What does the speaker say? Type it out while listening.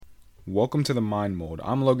Welcome to the Mind Mold.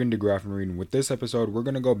 I'm Logan DeGraffenreid, and with this episode, we're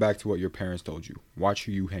going to go back to what your parents told you. Watch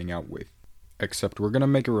who you hang out with. Except we're going to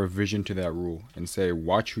make a revision to that rule and say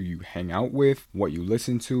watch who you hang out with, what you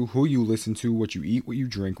listen to, who you listen to, what you eat, what you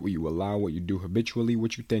drink, what you allow, what you do habitually,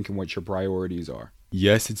 what you think, and what your priorities are.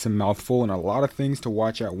 Yes, it's a mouthful and a lot of things to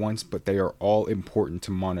watch at once, but they are all important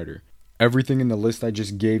to monitor. Everything in the list I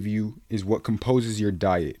just gave you is what composes your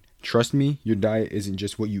diet. Trust me, your diet isn't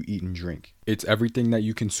just what you eat and drink. It's everything that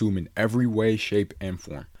you consume in every way, shape, and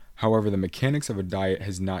form. However, the mechanics of a diet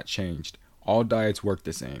has not changed. All diets work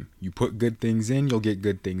the same. You put good things in, you'll get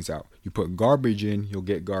good things out. You put garbage in, you'll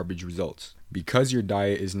get garbage results. Because your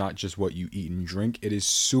diet is not just what you eat and drink, it is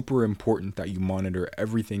super important that you monitor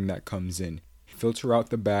everything that comes in. Filter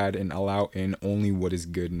out the bad and allow in only what is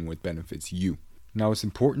good and what benefits you. Now, it's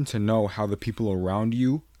important to know how the people around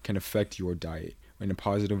you can affect your diet in a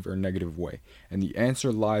positive or negative way. And the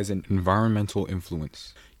answer lies in environmental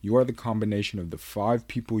influence. You are the combination of the 5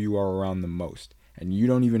 people you are around the most. And you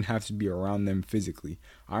don't even have to be around them physically.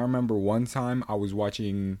 I remember one time I was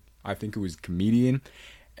watching, I think it was a comedian,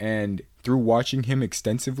 and through watching him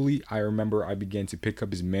extensively, I remember I began to pick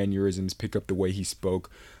up his mannerisms, pick up the way he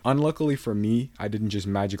spoke. Unluckily for me, I didn't just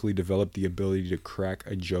magically develop the ability to crack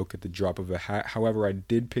a joke at the drop of a hat. However, I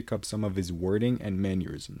did pick up some of his wording and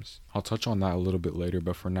mannerisms. I'll touch on that a little bit later,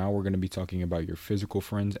 but for now we're going to be talking about your physical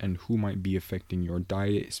friends and who might be affecting your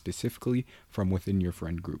diet specifically from within your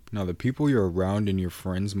friend group. Now, the people you're around and your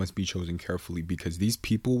friends must be chosen carefully because these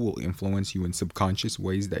people will influence you in subconscious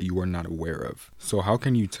ways that you are not aware of. So how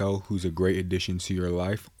can you tell who's a great addition to your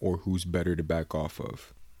life or who's better to back off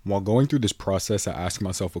of? While going through this process, I ask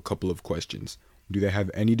myself a couple of questions. Do they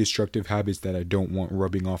have any destructive habits that I don't want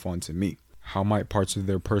rubbing off onto me? How might parts of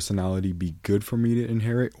their personality be good for me to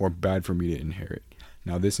inherit or bad for me to inherit?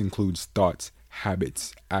 Now, this includes thoughts,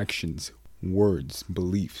 habits, actions, words,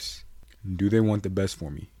 beliefs. Do they want the best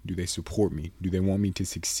for me? Do they support me? Do they want me to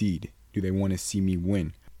succeed? Do they want to see me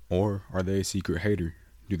win? Or are they a secret hater?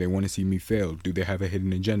 Do they want to see me fail? Do they have a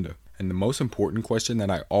hidden agenda? And the most important question that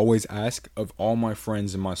I always ask of all my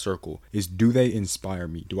friends in my circle is, do they inspire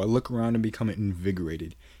me? Do I look around and become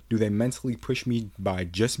invigorated? Do they mentally push me by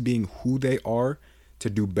just being who they are to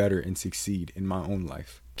do better and succeed in my own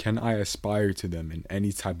life? Can I aspire to them in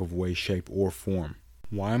any type of way, shape, or form?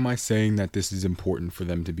 Why am I saying that this is important for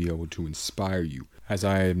them to be able to inspire you? As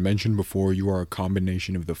I had mentioned before, you are a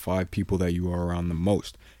combination of the 5 people that you are around the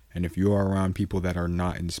most. And if you are around people that are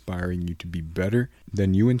not inspiring you to be better,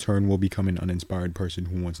 then you in turn will become an uninspired person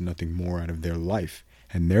who wants nothing more out of their life.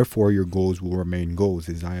 And therefore your goals will remain goals,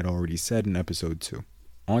 as I had already said in episode 2.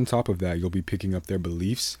 On top of that, you'll be picking up their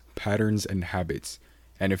beliefs, patterns, and habits.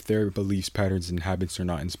 And if their beliefs, patterns, and habits are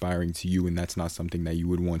not inspiring to you and that's not something that you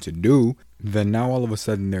would want to do, then now all of a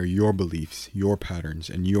sudden they're your beliefs, your patterns,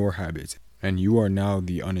 and your habits. And you are now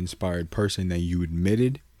the uninspired person that you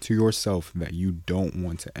admitted to yourself that you don't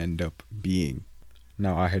want to end up being.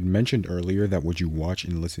 Now, I had mentioned earlier that what you watch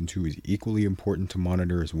and listen to is equally important to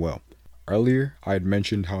monitor as well. Earlier, I had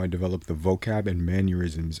mentioned how I developed the vocab and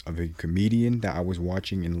mannerisms of a comedian that I was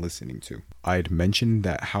watching and listening to. I had mentioned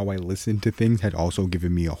that how I listened to things had also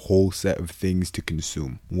given me a whole set of things to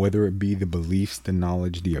consume, whether it be the beliefs, the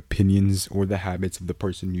knowledge, the opinions, or the habits of the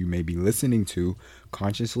person you may be listening to,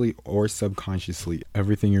 consciously or subconsciously.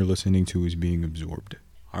 Everything you're listening to is being absorbed.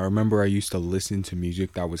 I remember I used to listen to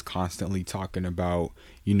music that was constantly talking about,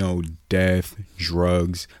 death,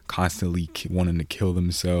 drugs, constantly wanting to kill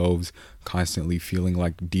themselves, constantly feeling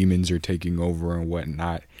like demons are taking over and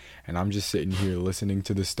whatnot. And I'm just sitting here listening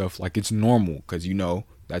to this stuff like it's normal because,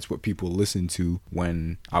 that's what people listened to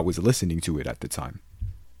when I was listening to it at the time.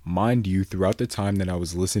 Mind you, throughout the time that I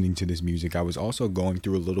was listening to this music, I was also going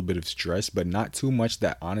through a little bit of stress, but not too much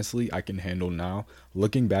that honestly I can handle now.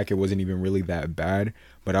 Looking back, it wasn't even really that bad,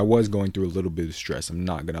 but I was going through a little bit of stress. I'm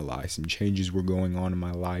not gonna lie. Some changes were going on in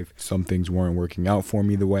my life. Some things weren't working out for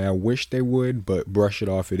me the way I wish they would, but brush it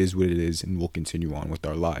off. It is what it is, and we'll continue on with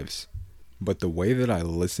our lives. But the way that I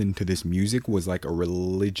listened to this music was like a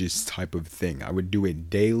religious type of thing. I would do it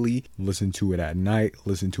daily, listen to it at night,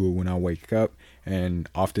 listen to it when I wake up, and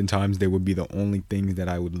oftentimes they would be the only things that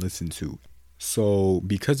I would listen to. So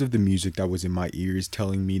because of the music that was in my ears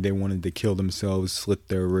telling me they wanted to kill themselves, slit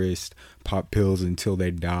their wrist, pop pills until they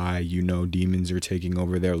die, demons are taking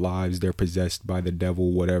over their lives, they're possessed by the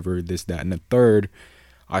devil, whatever, this, that, and the third,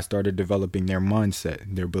 I started developing their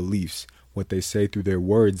mindset, their beliefs. What they say through their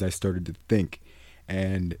words, I started to think.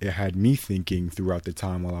 And it had me thinking throughout the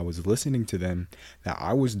time while I was listening to them that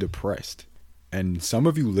I was depressed. And some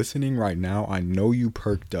of you listening right now, I know you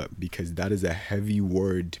perked up because that is a heavy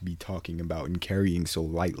word to be talking about and carrying so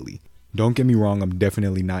lightly. Don't get me wrong, I'm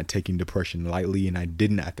definitely not taking depression lightly, and I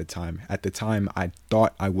didn't at the time. At the time, I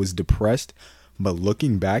thought I was depressed, but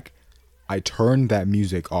looking back, I turned that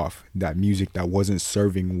music off, that music that wasn't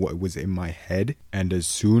serving what was in my head, and as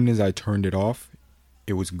soon as I turned it off,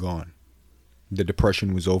 it was gone. The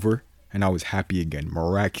depression was over, and I was happy again,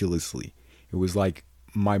 miraculously. It was like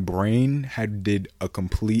my brain had did a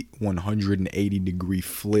complete 180-degree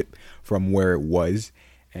flip from where it was,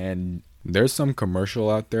 and there's some commercial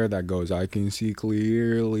out there that goes, "I can see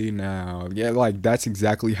clearly now." Yeah, like that's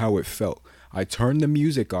exactly how it felt. I turned the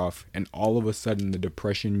music off, and all of a sudden the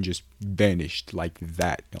depression just vanished like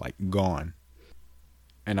that, like gone.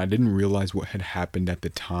 And I didn't realize what had happened at the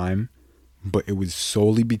time, but it was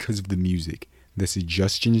solely because of the music. The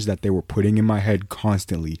suggestions that they were putting in my head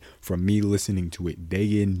constantly, from me listening to it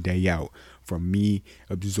day in, day out, from me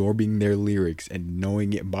absorbing their lyrics and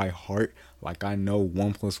knowing it by heart, like I know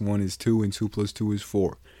 1 + 1 is 2 and 2 + 2 is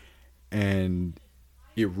 4. And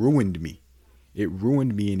it ruined me. It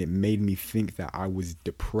ruined me, and it made me think that I was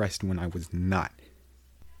depressed when I was not.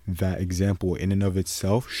 That example in and of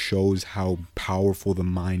itself shows how powerful the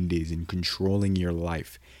mind is in controlling your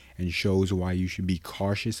life, and shows why you should be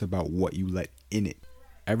cautious about what you let in it.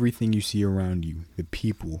 Everything you see around you, the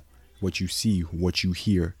people, what you see, what you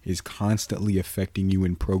hear, is constantly affecting you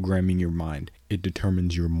and programming your mind. It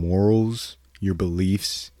determines your morals, your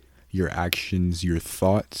beliefs, your actions, your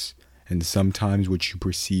thoughts, and sometimes what you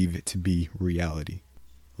perceive to be reality.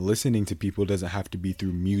 Listening to people doesn't have to be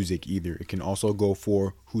through music either. It can also go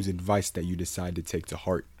for whose advice that you decide to take to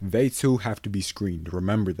heart. They too have to be screened.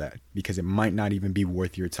 Remember that, because it might not even be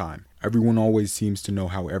worth your time. Everyone always seems to know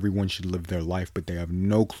how everyone should live their life, but they have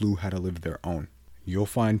no clue how to live their own. You'll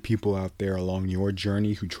find people out there along your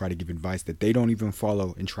journey who try to give advice that they don't even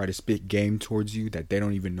follow, and try to spit game towards you that they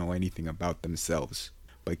don't even know anything about themselves.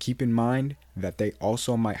 But keep in mind that they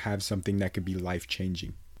also might have something that could be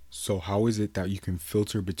life-changing. So how is it that you can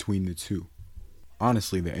filter between the two?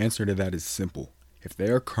 Honestly, the answer to that is simple. If they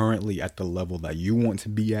are currently at the level that you want to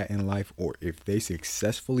be at in life, or if they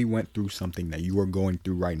successfully went through something that you are going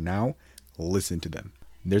through right now, listen to them.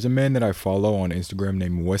 There's a man that I follow on Instagram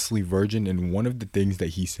named Wesley Virgin, and one of the things that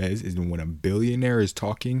he says is when a billionaire is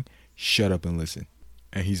talking, shut up and listen.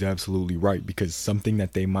 And he's absolutely right, because something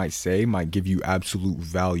that they might say might give you absolute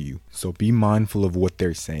value. So be mindful of what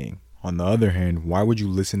they're saying. On the other hand, why would you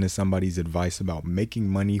listen to somebody's advice about making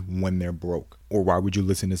money when they're broke? Or why would you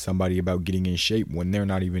listen to somebody about getting in shape when they're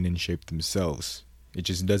not even in shape themselves? It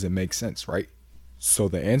just doesn't make sense, right? So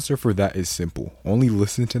the answer for that is simple. Only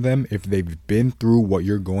listen to them if they've been through what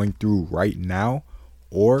you're going through right now,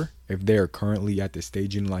 or if they are currently at the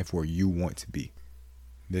stage in life where you want to be.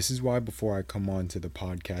 This is why before I come on to the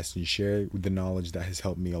podcast and share the knowledge that has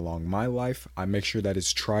helped me along my life, I make sure that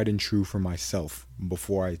it's tried and true for myself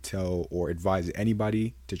before I tell or advise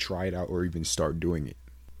anybody to try it out or even start doing it.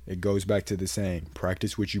 It goes back to the saying,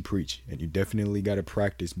 practice what you preach, and you definitely got to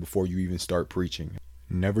practice before you even start preaching.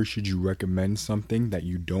 Never should you recommend something that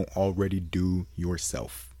you don't already do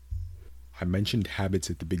yourself. I mentioned habits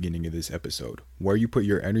at the beginning of this episode. Where you put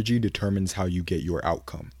your energy determines how you get your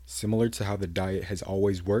outcome. Similar to how the diet has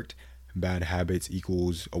always worked, bad habits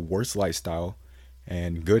equals a worse lifestyle,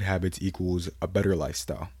 and good habits equals a better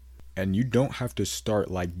lifestyle. And you don't have to start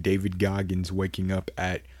like David Goggins waking up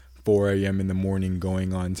at 4 a.m. in the morning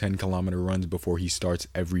going on 10-kilometer runs before he starts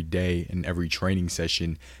every day and every training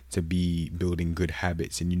session to be building good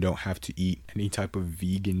habits. And you don't have to eat any type of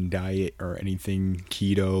vegan diet or anything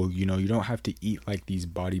keto. You don't have to eat like these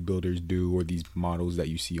bodybuilders do or these models that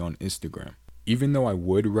you see on Instagram. Even though I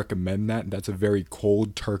would recommend that, that's a very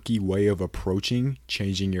cold turkey way of approaching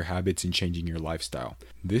changing your habits and changing your lifestyle.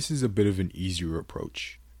 This is a bit of an easier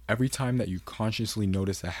approach. Every time that you consciously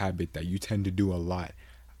notice a habit that you tend to do a lot,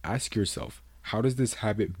 ask yourself, how does this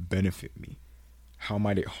habit benefit me? How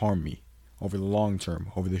might it harm me over the long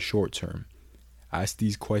term, over the short term? Ask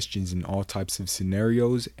these questions in all types of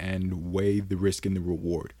scenarios and weigh the risk and the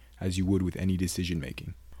reward as you would with any decision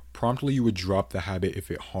making. Promptly, you would drop the habit if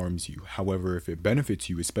it harms you. However, if it benefits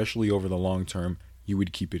you, especially over the long term, you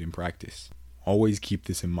would keep it in practice. Always keep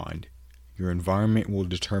this in mind. Your environment will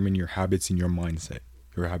determine your habits and your mindset.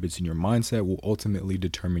 Your habits and your mindset will ultimately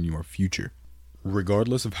determine your future.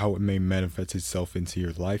 Regardless of how it may manifest itself into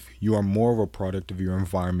your life, you are more of a product of your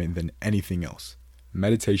environment than anything else.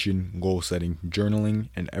 Meditation, goal setting, journaling,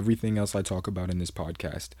 and everything else I talk about in this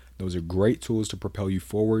podcast, those are great tools to propel you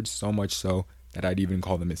forward, so much so that I'd even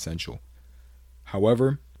call them essential.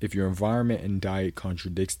 However, if your environment and diet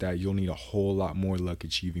contradicts that, you'll need a whole lot more luck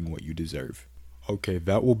achieving what you deserve. Okay,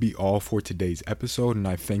 that will be all for today's episode, and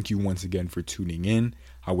I thank you once again for tuning in.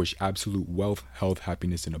 I wish absolute wealth, health,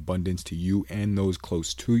 happiness, and abundance to you and those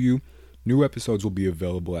close to you. New episodes will be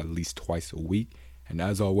available at least twice a week, and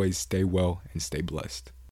as always, stay well and stay blessed.